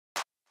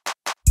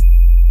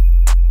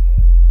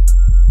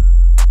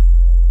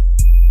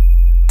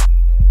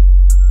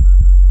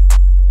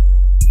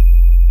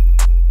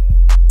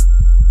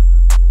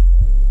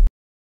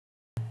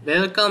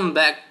Welcome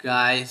back,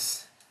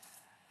 guys.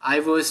 I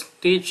was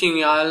teaching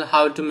y'all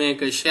how to make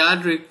a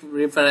shared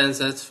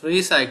references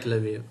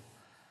RecyclerView.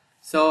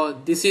 So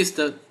this is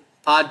the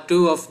part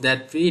 2 of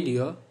that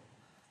video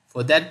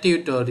for that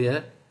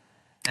tutorial,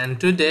 and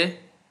today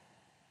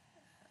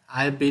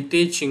I'll be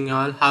teaching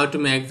y'all how to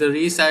make the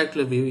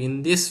RecyclerView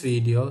in this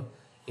video,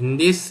 in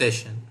this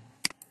session.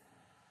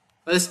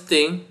 First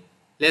thing,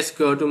 let's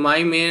go to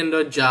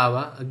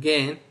mymain.java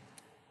again,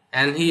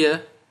 and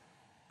here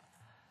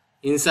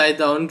inside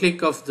the on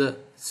click of the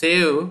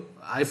save,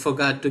 I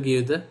forgot to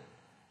give a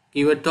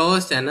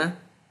toast and a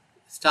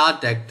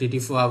start activity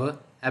for our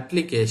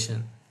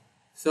application.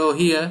 So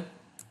here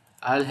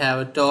I'll have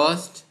a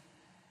toast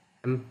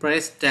and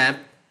press tab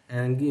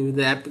and give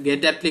the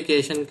get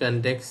application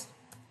context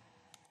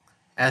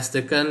as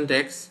the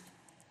context,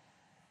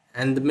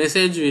 and the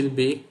message will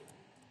be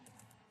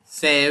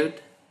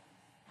saved.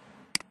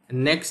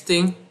 And next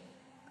thing,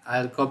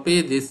 I'll copy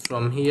this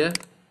from here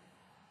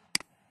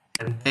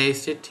and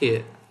paste it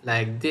here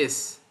like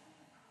this.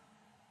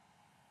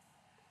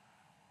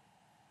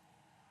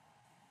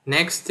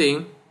 Next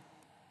thing,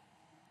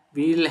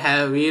 we'll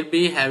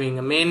be having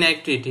a main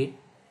activity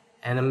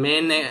and a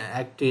main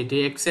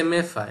activity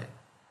XML file.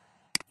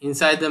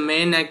 Inside the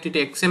main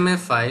activity XML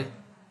file,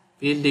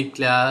 we'll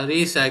declare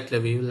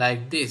RecyclerView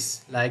like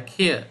this, like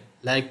here,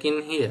 like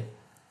in here.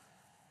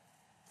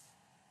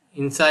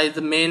 Inside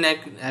the main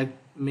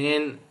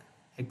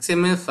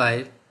XML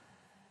file,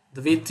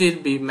 the width will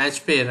be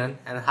match parent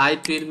and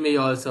height will be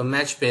also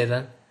match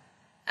parent,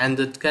 and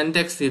the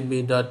context will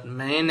be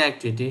 .main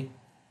activity.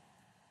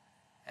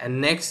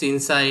 And next,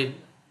 inside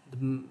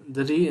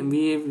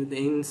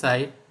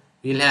inside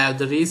we'll have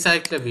the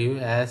RecyclerView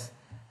as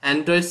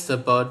Android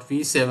support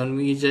v7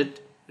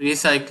 widget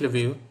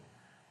RecyclerView,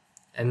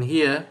 and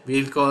here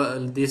we'll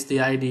call this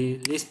the ID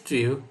list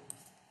view.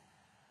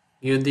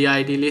 Give the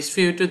ID list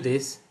view to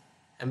this,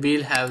 and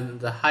we'll have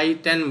the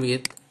height and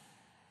width,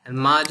 and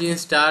margin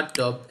start,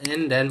 top,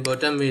 end and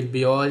bottom will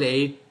be all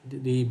 8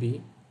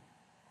 dB,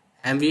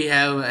 and we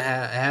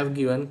have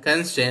given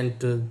constraint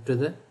to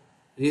the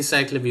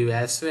RecyclerView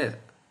as well.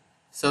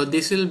 So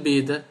this will be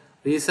the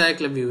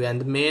RecyclerView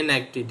and the main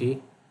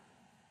activity,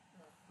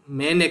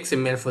 main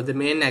XML for the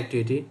main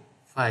activity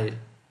file.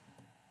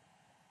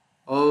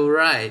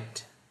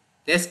 Alright,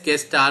 let's get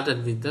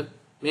started with the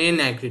main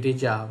activity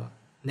Java.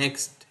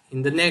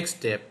 In the next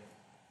step.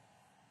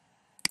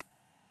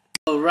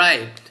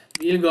 Alright,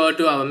 we'll go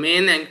to our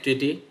main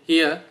activity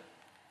here,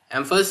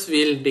 and first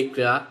we'll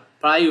declare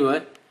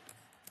private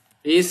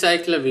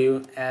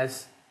RecyclerView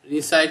as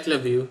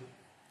RecyclerView,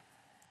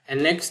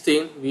 and next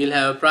thing we'll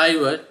have a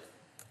private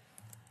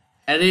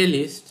array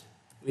list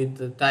with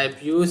the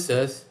type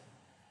users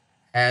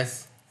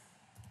as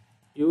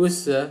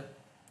user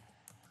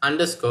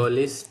underscore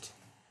list,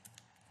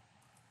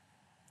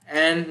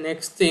 and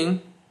next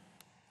thing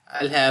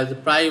I'll have the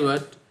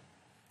private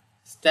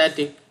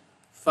static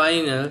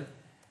final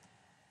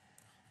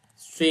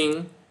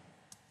string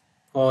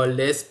called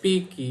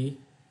sp key,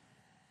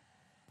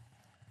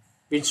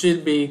 which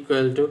will be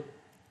equal to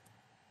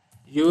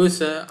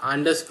user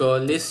underscore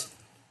list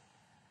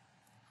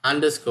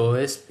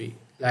underscore sp,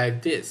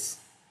 like this.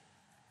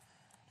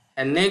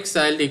 And next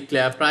I'll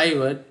declare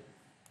private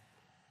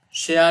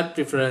shared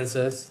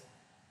preferences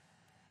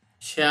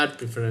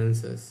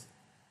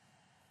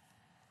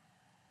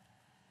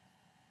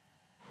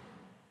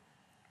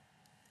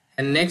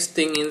and next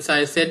thing,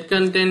 inside set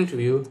content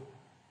view,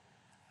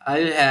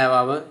 I'll have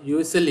our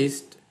user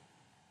list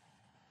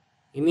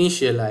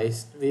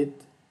initialized with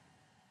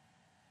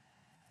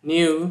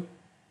new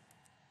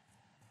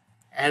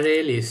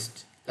array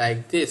list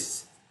like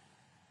this.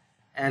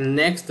 And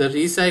next, the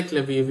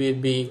RecyclerView will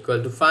be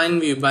equal to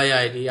find view by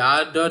id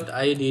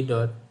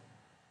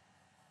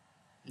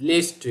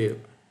r.id.listView,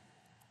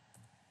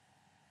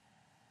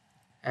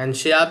 and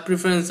shared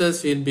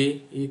preferences will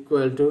be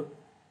equal to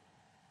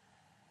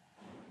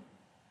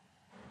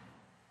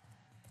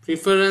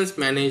preference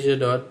manager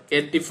dot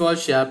get default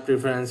shared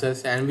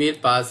preferences, and we'll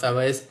pass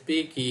our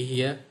sp key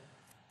here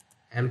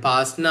and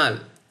pass null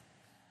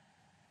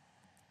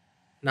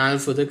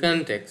for the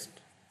context.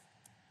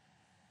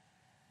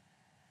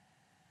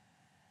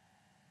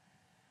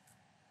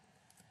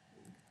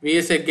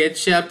 We say get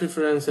shared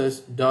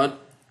preferences dot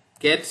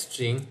get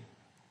string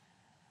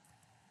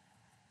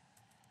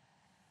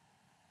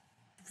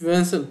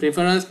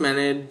preference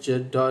manager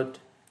dot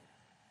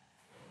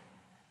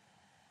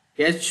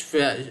get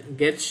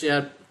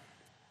shared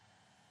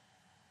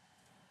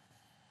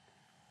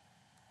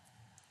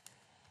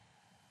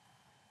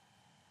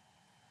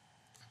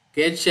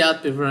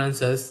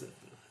preferences,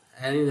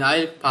 and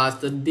I'll pass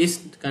this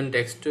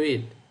context to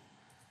it.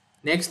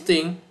 Next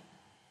thing,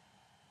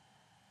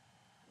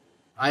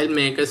 I'll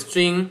make a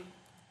string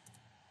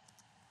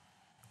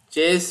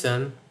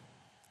JSON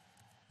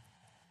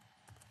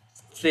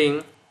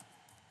string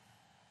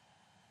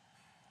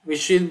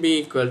which will be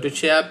equal to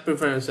shared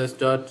preferences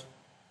dot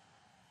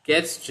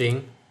get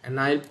string, and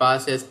I'll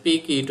pass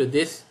sp key to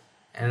this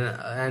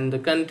and the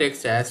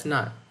context as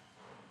null,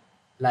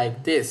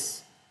 like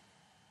this.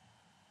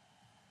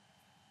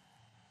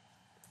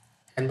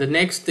 And the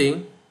next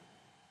thing,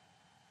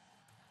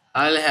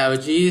 I'll have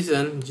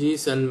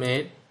JSON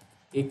made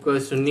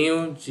equals to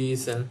new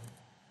JSON,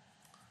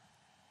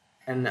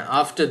 and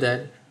after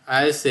that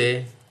I'll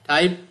say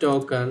type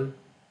token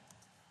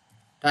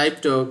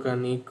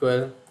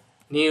equal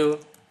new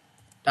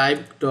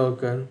type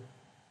token,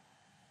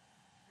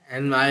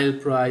 and I'll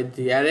provide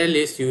the array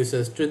list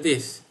users to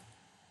this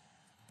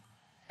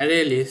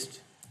array list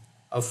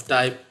of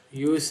type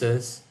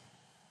users,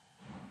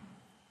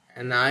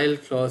 and I'll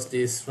close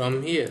this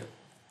from here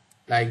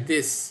like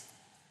this.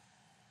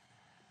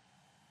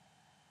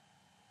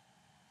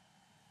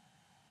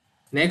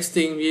 Next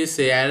thing, we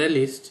say array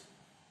list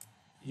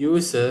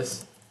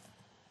users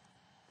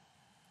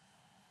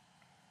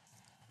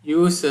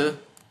user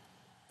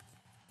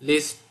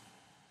list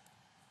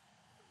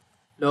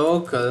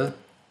local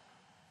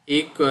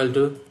equal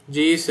to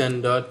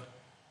JSON dot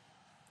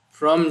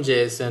from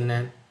JSON,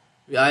 and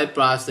I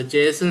pass the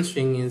JSON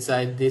string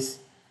inside this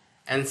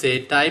and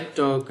say type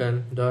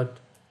token dot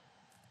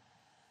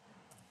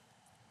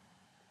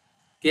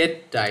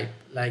get type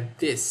like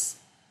this.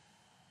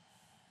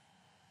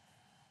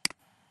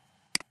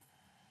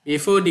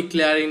 Before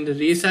declaring the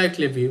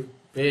RecyclerView,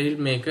 we'll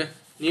make a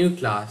new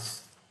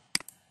class.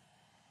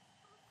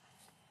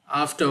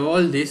 After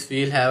all this,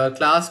 we'll have a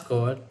class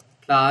called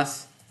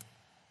class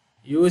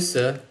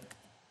user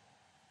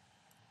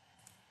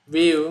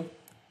view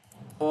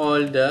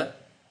holder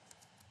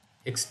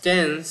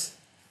extends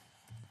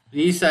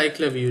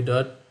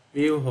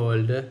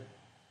RecyclerView.viewHolder,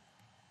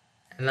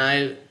 and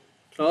I'll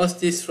close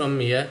this from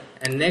here.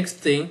 And next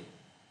thing,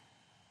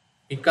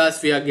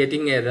 because we are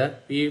getting error,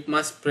 we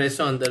must press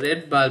on the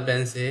red bulb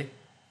and say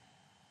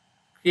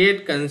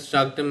create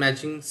constructor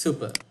matching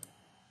super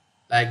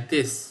like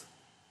this.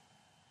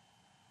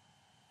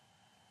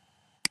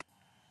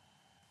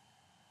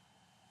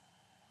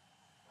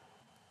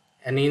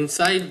 And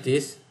inside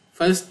this,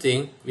 first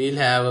thing, we'll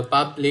have a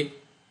public,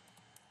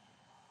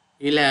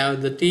 we'll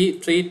have the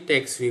three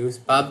text views: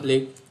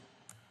 public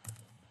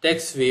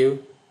text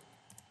view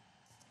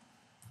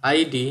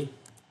ID,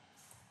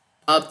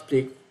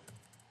 public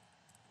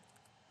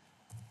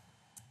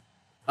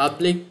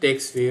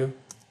text view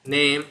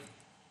name,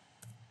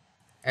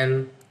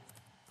 and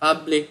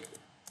public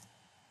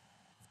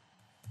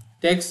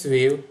text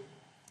view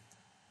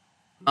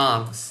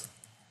marks.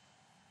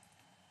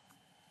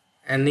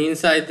 And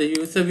inside the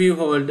user view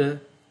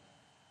holder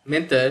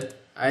method,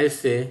 I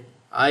say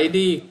id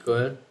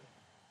equal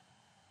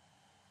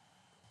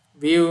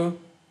view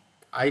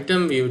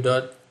item view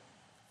dot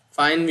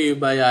find view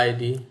by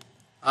id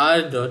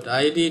r dot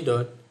id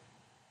dot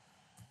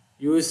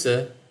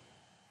user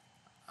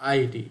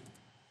id.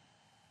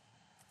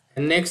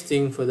 And next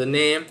thing, for the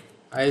name,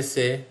 I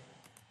say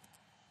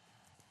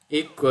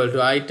equal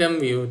to item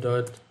view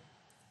dot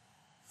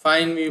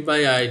find view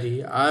by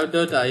id r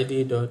dot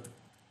id dot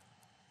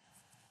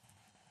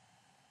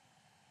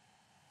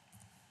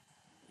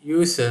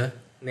user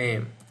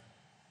name.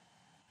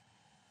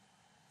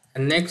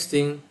 And next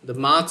thing, the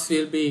marks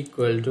will be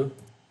equal to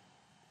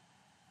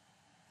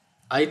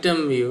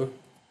item view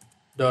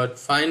dot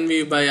find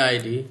view by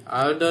id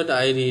r dot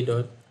id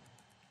dot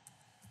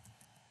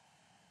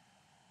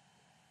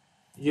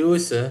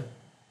user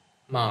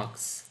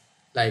marks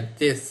like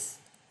this.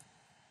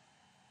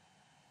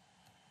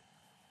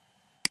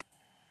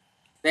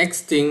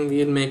 Next thing,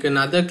 we'll make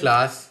another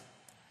class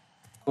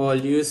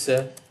called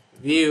user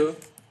view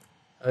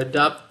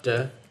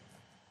adapter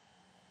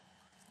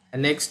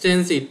and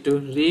extends it to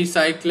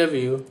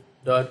RecyclerView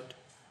dot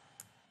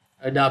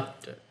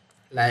adapter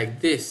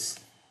like this.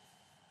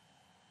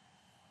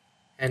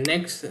 And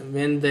next,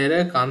 when the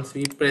error comes,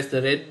 we press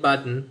the red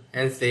button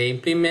and say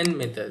implement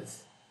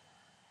methods.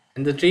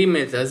 And the three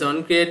methods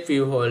on create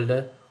view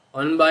holder,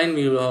 on bind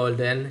view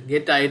holder, and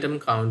get item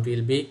count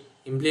will be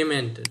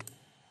implemented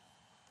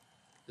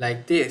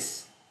like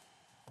this.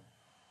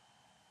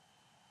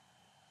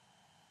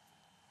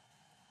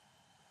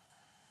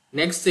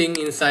 Next thing,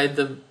 inside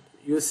the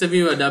user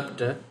view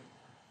adapter,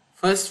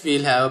 first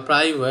we'll have a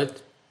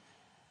private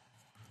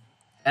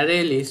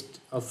array list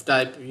of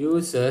type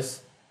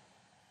users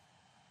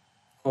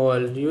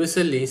called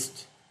user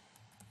list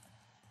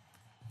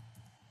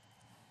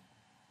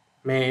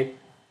made,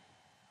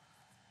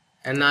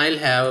 and I'll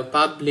have a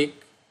public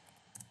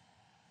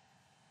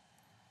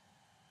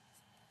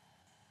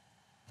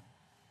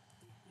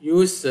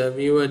user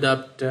view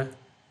adapter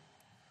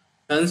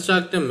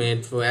constructor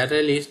made for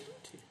array list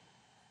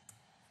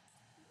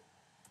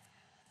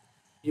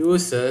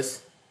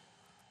users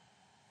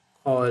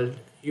called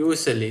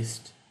user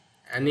list.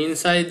 And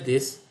inside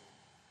this,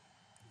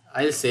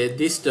 I'll say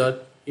this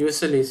dot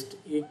user list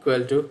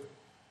equal to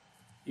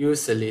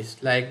user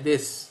list like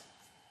this.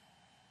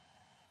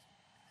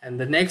 And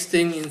the next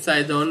thing,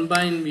 inside the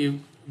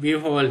onBind view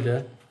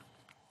holder,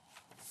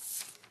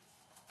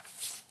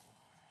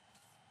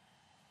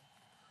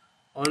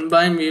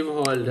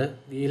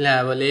 we'll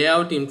have a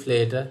layout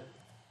inflator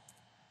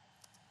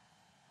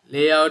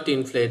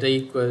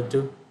equal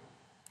to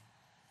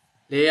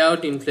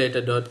layout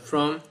inflator dot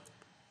from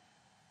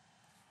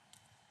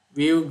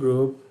view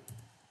group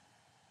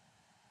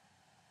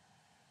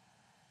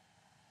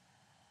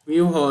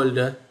view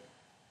holder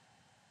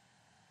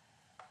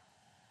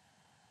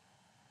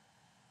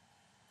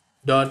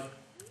dot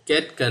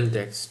get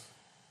context.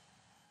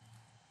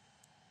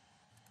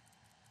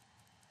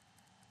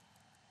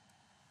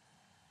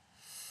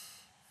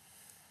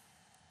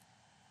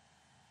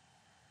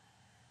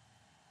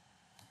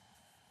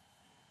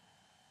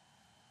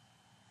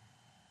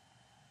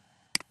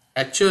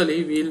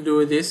 Actually, we'll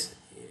do this.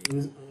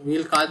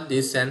 We'll cut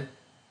this and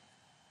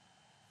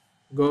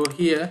go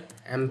here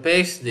and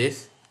paste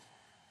this,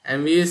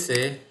 and we'll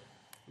say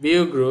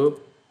view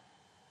group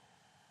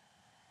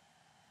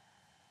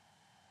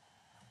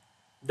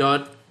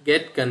dot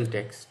get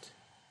context,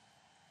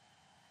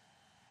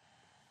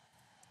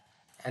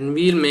 and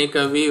we'll make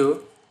a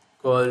view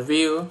called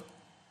view,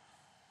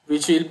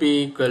 which will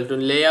be equal to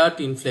layout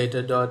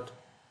inflator dot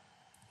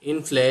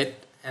inflate,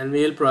 and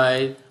we'll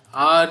provide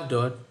r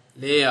dot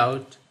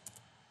layout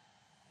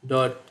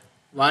dot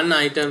one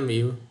item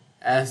view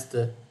as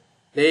the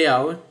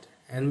layout,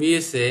 and we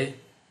say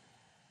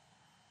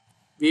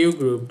view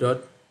group dot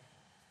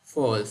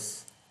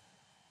false.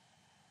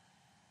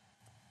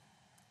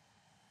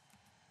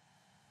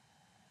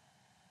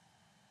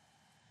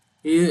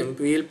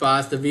 We'll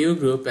pass the view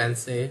group and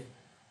say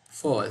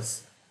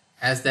false.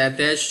 As the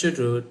attached to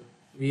root,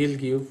 we'll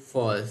give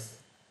false.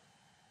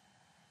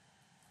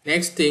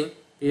 Next thing,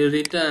 we'll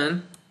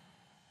return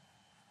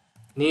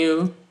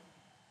new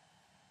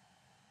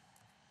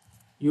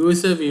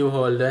user view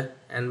holder,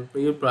 and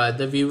we'll provide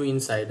the view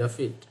inside of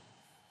it.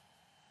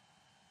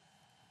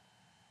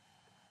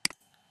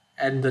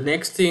 And the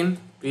next thing,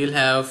 we'll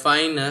have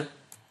final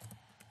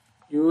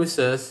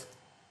users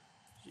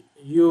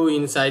u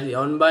inside the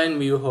unbind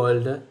view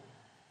holder,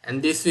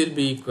 and this will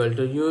be equal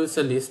to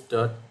user list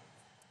dot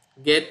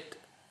get,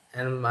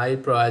 and I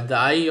provide the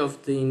I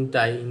of the int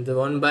I in the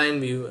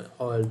unbind view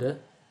holder.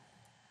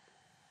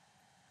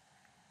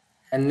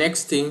 And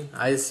next thing,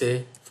 I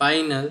say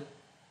final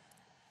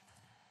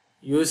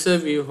user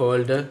view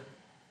holder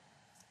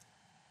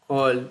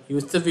called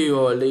user view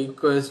holder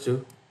equals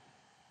to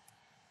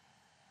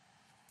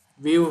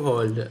view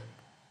holder.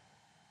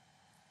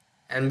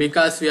 And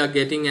because we are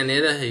getting an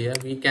error here,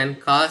 we can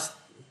cast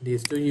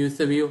this to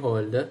user view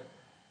holder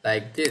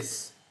like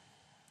this.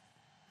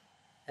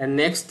 And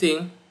next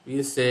thing,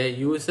 we say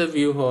user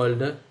view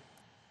holder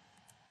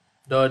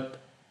dot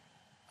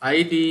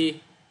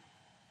id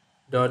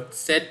dot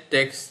set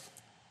text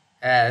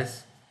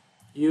as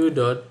u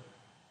dot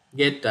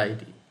get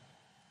id.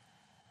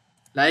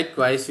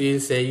 Likewise, we will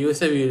say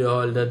user view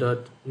holder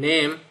dot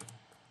name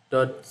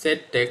dot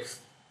set text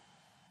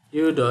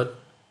u dot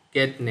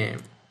get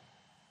name.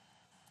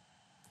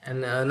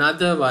 And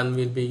another one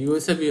will be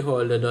user view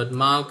holder dot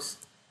marks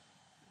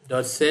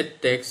dot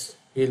set text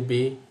will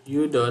be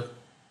u dot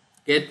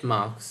get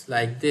marks,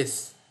 like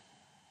this.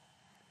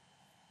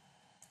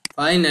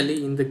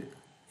 Finally,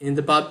 in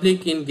the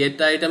public in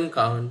get item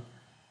count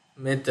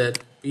method,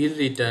 we'll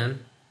return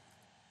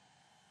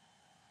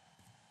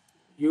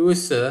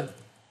user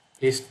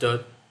list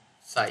dot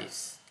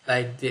size,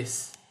 like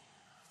this.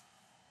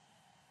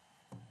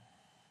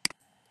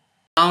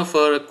 Now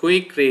for a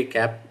quick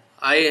recap,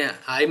 I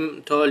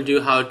told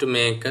you how to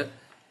make a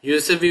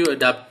user view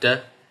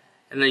adapter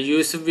and a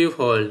user view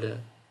holder.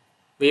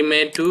 We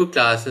made two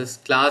classes,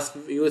 class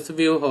user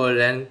view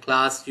holder and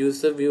class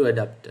user view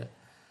adapter.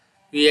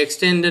 We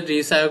extended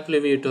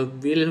RecyclerView to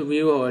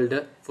view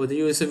holder for the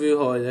user view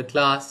holder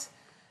class,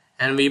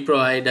 and we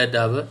provided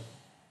our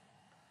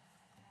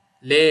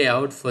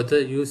layout for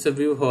the user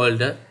view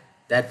holder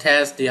that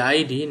has the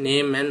ID,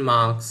 name and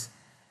marks,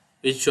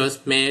 which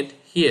was made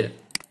here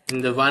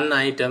in the one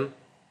item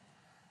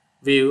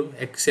view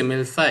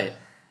XML file.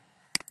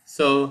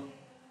 So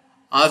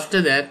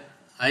after that,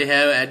 I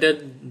have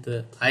added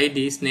the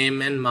IDs,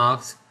 name and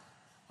marks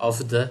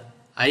of the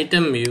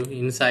item view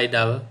inside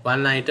our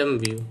one item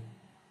view.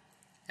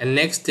 And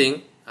next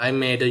thing, I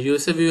made a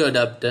user view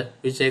adapter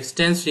which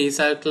extends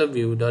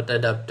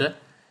RecyclerView.adapter,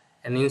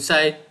 and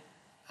inside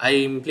I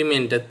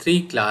implemented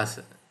three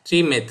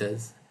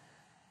methods: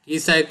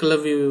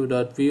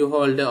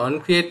 RecyclerView.viewHolder,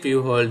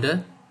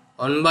 onCreateViewHolder,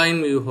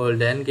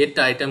 onBindViewHolder, and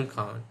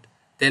getItemCount.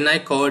 Then I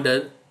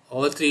coded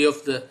all three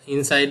of the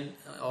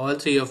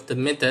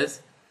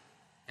methods,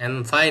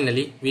 and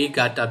finally we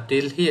got up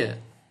till here.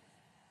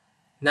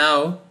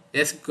 Now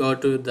let's go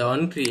to the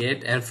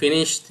onCreate and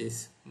finish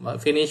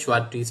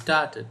what we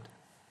started.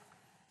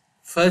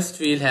 First,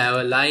 we'll have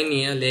a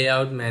linear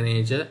layout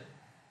manager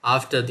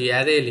after the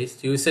array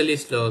list, user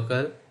list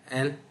local,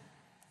 and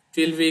it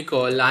will be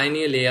called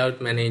linear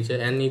layout manager,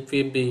 and it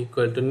will be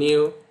equal to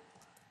new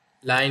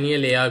linear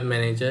layout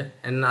manager,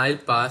 and I'll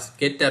pass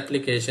get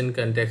application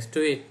context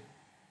to it.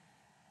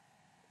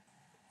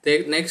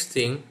 The next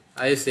thing,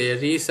 I say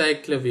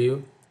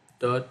RecyclerView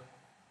dot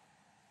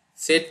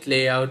set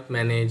layout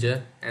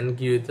manager and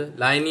give the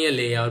linear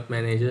layout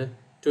manager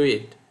to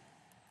it.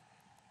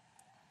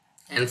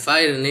 And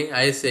finally,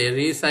 I say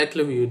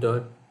RecyclerView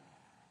dot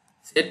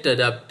set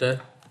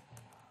adapter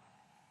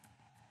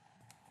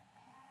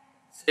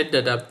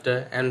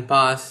adapter and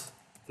pass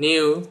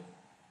new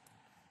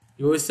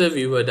user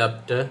view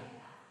adapter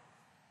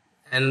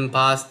and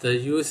pass the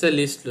user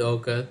list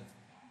local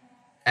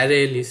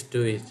array list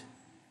to it.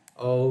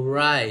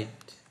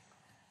 Alright,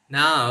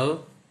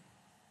 now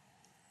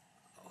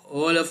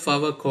all of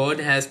our code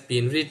has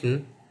been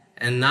written,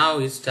 and now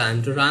it's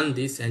time to run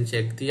this and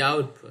check the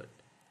output.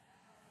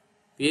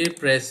 We'll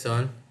press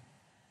on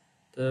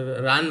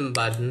the run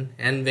button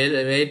and we'll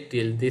wait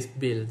till this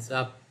builds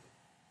up.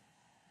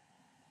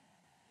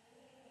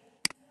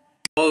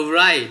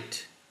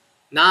 Alright,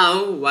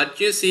 now what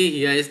you see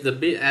here is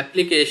the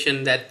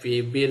application that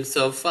we built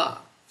so far.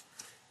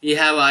 We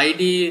have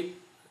ID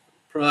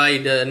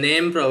provider,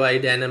 name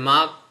provider and a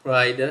mark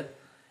provider,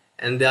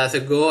 and there's a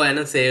go and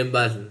a save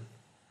button.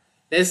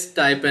 Let's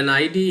type an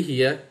ID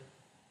here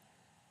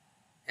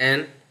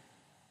and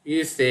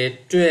we say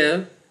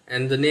 12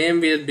 and the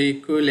name will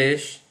be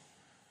Kulesh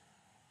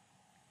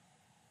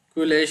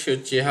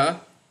Uchiha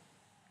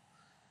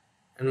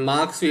and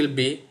marks will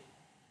be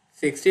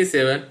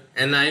 67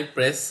 and I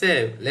press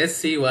save. Let's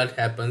see what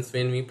happens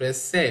when we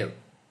press save.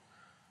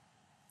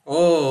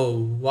 Oh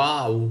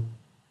wow,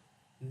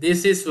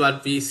 this is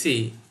what we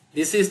see.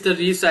 This is the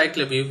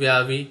recycler view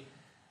where we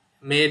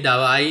made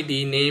our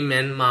ID, name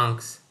and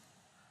marks.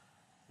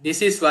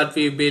 This is what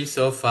we built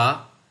so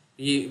far.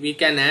 We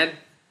can add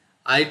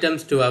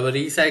items to our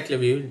recycler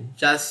view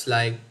just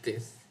like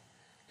this.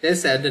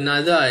 Let's add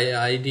another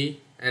ID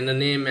and a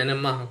name and a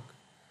mark.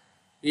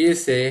 We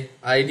say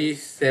ID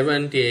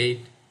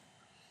 78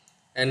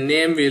 and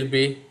name will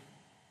be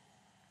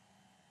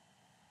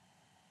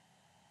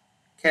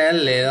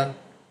Kulesh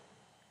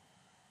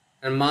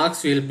and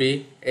marks will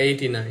be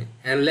 89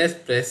 and let's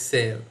press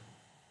save.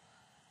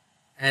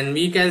 And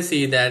we can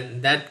see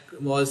that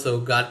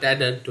also got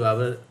added to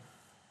our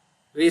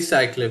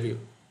recycler view.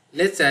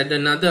 Let's add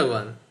another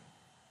one.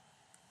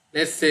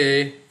 Let's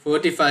say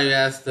 45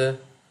 as the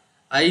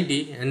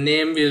ID and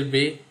name will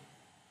be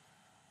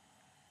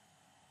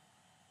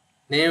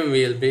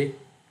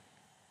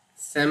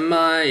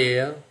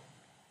Samael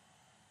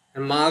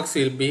and marks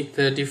will be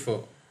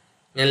 34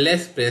 and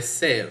let's press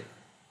save.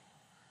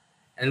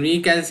 And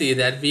we can see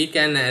that we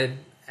can add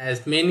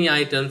as many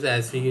items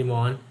as we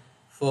want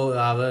for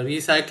our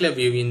recycler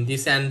view in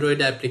this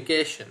Android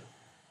application.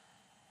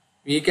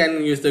 We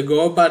can use the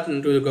go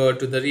button to go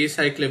to the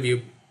recycler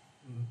view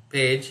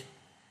page,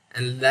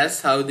 and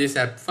that's how this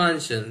app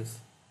functions.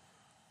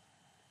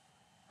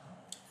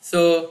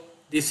 So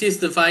this is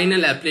the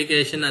final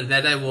application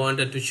that I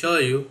wanted to show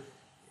you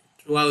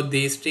throughout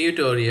these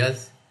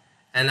tutorials,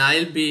 and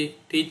I'll be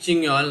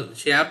teaching you all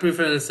share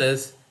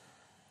preferences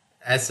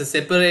as a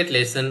separate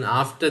lesson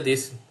after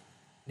this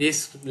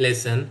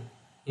lesson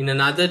in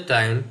another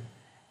time.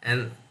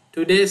 And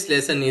today's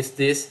lesson is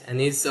this, and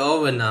it's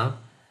over now,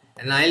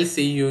 and I'll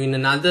see you in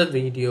another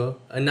video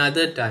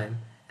another time.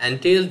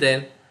 Until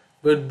then,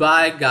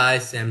 goodbye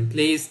guys, and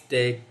please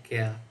take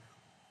care.